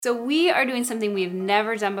So we are doing something we've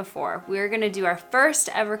never done before. We're gonna do our first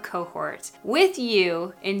ever cohort with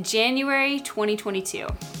you in January 2022.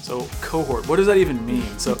 So cohort, what does that even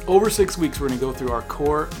mean? So over 6 weeks, we're gonna go through our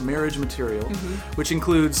core marriage material, which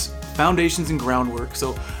includes foundations and groundwork.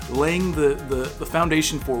 So laying the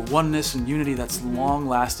foundation for oneness and unity that's long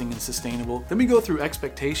lasting and sustainable. Then we go through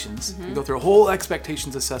expectations. We go through a whole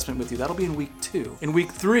expectations assessment with you. That'll be in week 2. In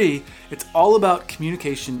week 3, it's all about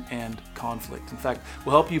communication and conflict. In fact,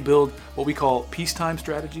 we'll help you build what we call peacetime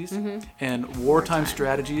strategies and wartime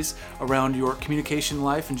strategies around your communication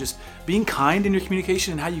life and just being kind in your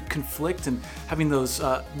communication and how you conflict and having those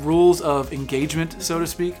rules of engagement, so to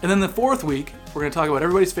speak. And then the 4th week, we're going to talk about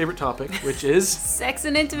everybody's favorite topic, which is sex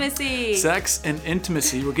and intimacy. Sex and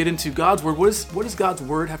intimacy. We'll get into God's Word. What does God's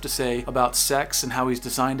Word have to say about sex and how He's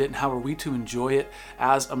designed it and how are we to enjoy it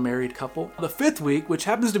as a married couple? The 5th week, which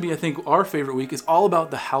happens to be, I think, our favorite week, is all about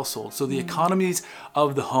the household. So the economies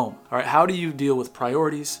of the home. All right, how do you deal with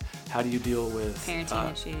priorities? How do you deal with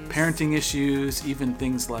parenting issues, even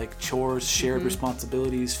things like chores, shared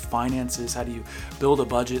responsibilities, finances? How do you build a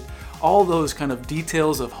budget? All those kind of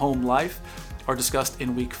details of home life are discussed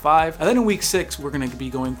in week 5. And then in week 6, we're going to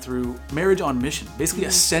be going through marriage on mission, basically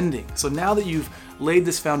ascending. So now that you've laid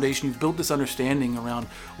this foundation, you've built this understanding around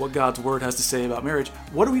what God's Word has to say about marriage,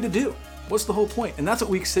 what are we to do? What's the whole point? And that's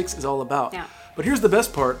what week 6 is all about. Yeah. But here's the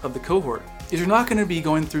best part of the cohort, is you're not going to be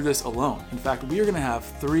going through this alone. In fact, we are going to have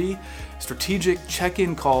 3 strategic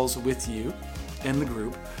check-in calls with you and the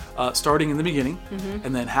group, starting in the beginning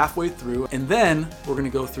and then halfway through. And then we're going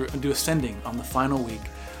to go through and do ascending on the final week,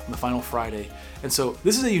 on the final Friday. And so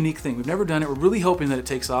this is a unique thing. We've never done it. We're really hoping that it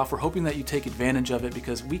takes off. We're hoping that you take advantage of it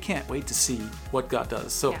because we can't wait to see what God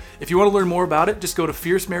does. So if you want to learn more about it, just go to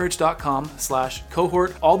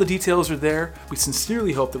fiercemarriage.com/cohort. All the details are there. We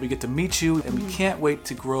sincerely hope that we get to meet you and we can't wait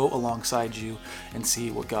to grow alongside you and see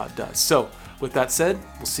what God does. So with that said,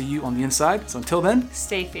 we'll see you on the inside. So until then,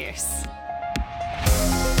 stay fierce.